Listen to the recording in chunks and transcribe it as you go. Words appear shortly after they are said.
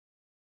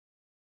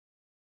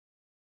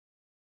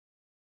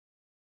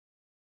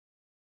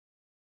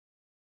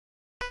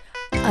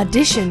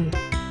Addition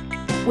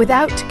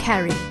without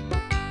carry.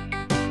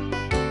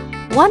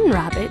 1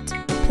 rabbit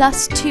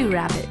plus 2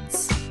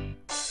 rabbits.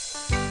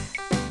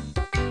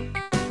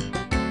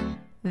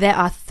 There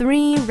are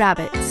 3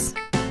 rabbits.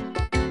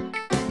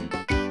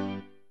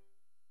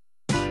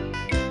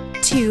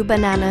 2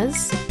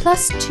 bananas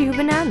plus 2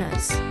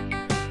 bananas.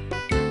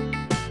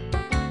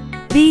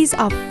 These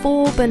are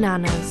 4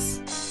 bananas.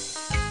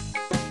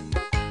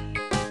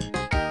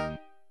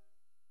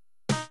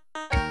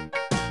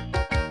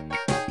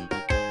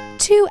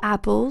 2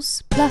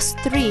 apples plus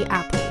 3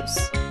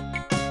 apples.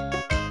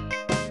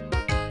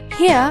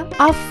 Here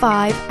are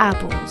 5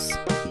 apples.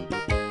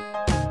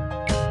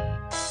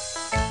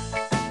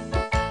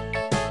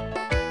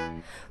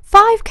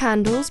 5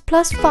 candles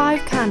plus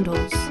 5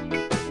 candles.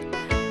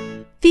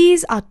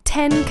 These are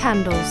 10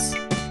 candles.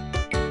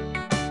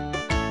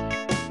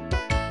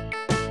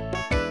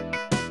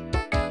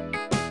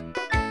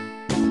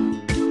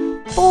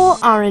 4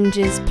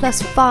 oranges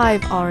plus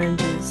 5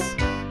 oranges.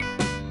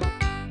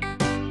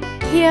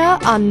 Here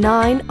are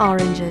 9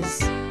 oranges.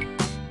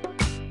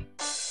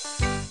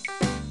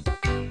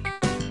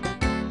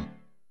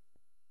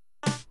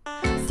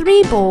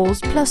 3 balls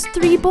plus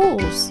 3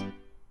 balls.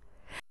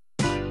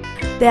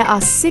 There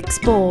are 6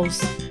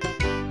 balls.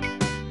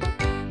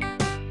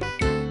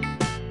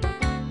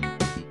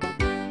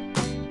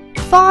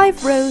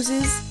 5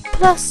 roses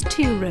plus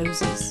 2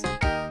 roses.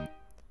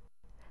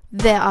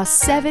 There are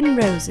 7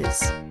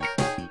 roses.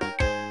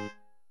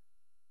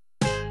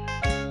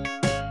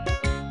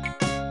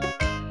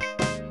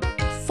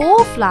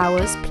 4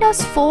 flowers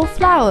plus 4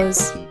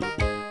 flowers.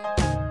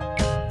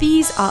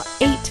 These are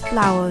 8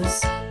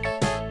 flowers.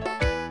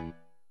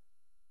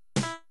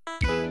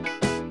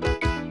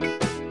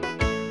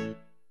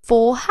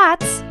 4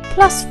 hats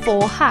plus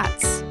 4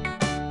 hats.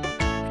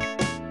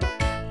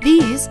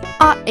 These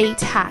are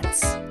 8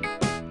 hats.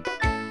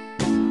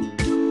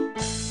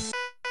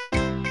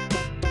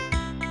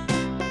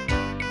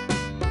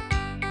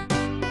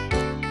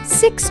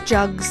 6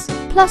 jugs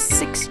plus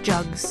 6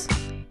 jugs.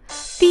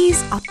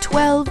 These are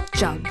 12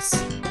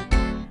 jugs.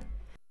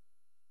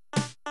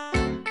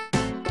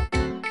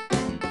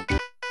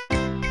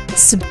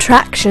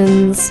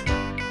 Subtractions.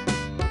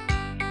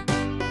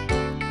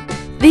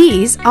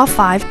 These are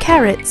 5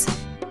 carrots.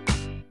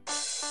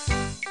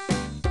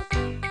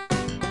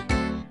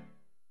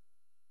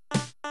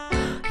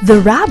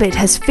 The rabbit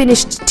has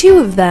finished 2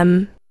 of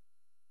them.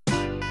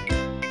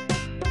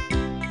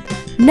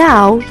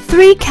 Now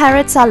 3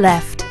 carrots are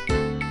left.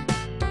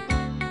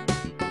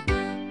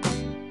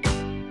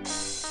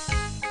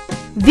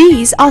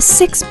 These are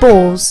 6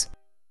 balls.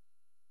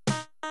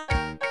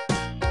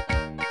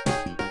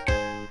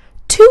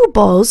 2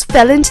 balls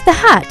fell into the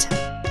hat.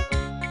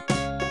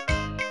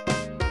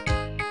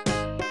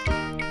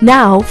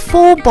 Now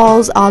 4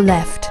 balls are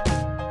left.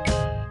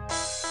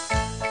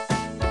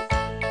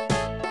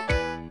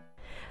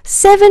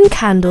 7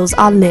 candles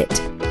are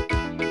lit.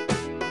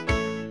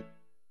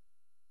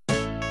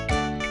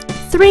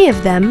 3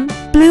 of them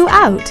blew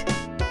out.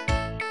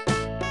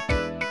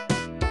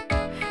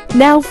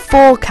 Now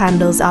 4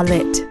 candles are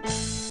lit.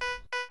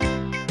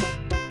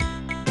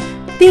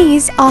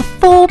 These are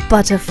 4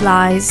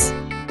 butterflies.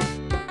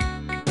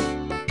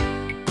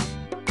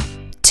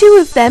 2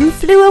 of them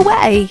flew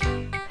away.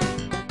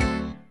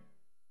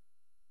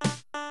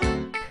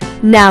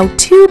 Now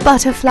 2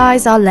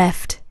 butterflies are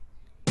left.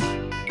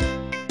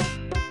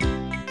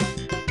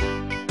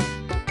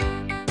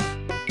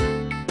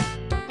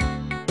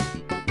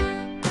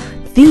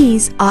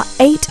 These are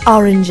 8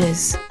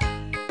 oranges.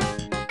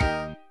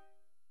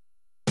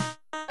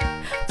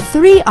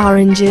 3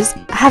 oranges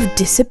have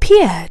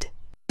disappeared.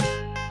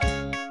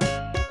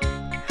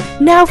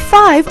 Now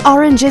 5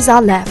 oranges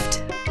are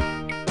left.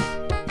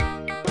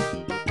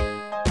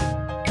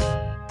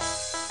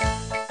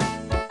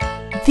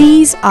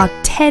 These are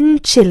 10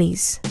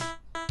 chilies.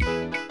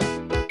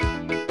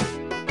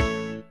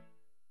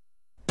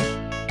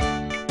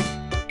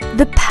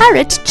 The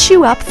parrot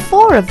chew up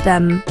 4 of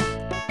them.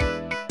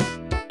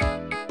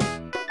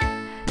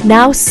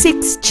 Now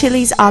 6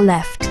 chilies are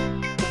left.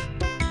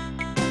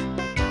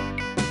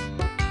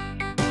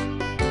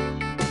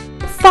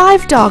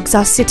 5 dogs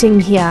are sitting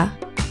here.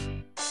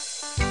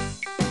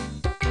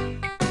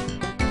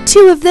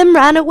 2 of them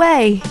ran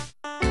away.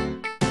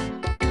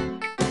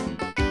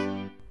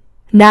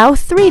 Now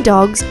 3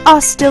 dogs are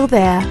still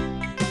there.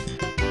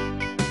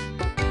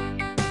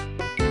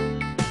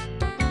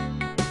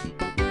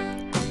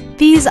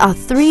 These are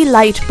 3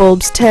 light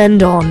bulbs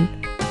turned on.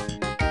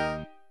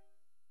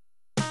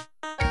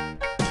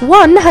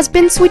 1 has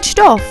been switched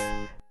off.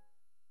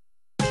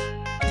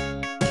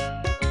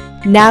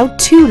 Now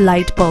 2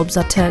 light bulbs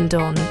are turned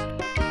on.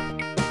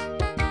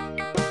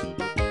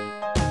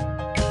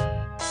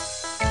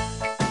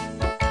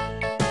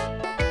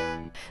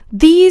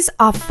 These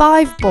are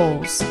 5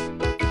 balls.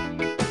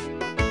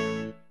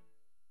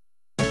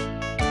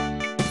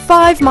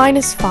 5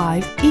 minus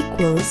 5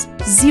 equals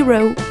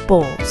 0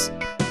 balls.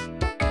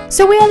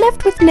 So we are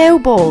left with no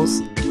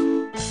balls.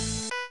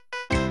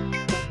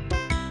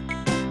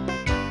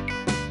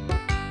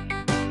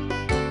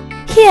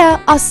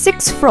 Here are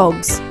 6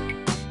 frogs.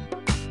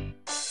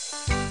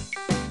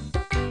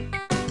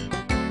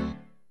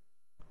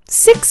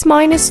 Six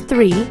minus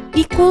 3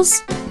 equals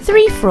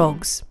 3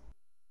 frogs.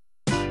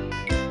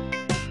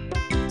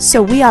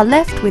 So we are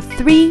left with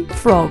 3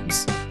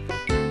 frogs.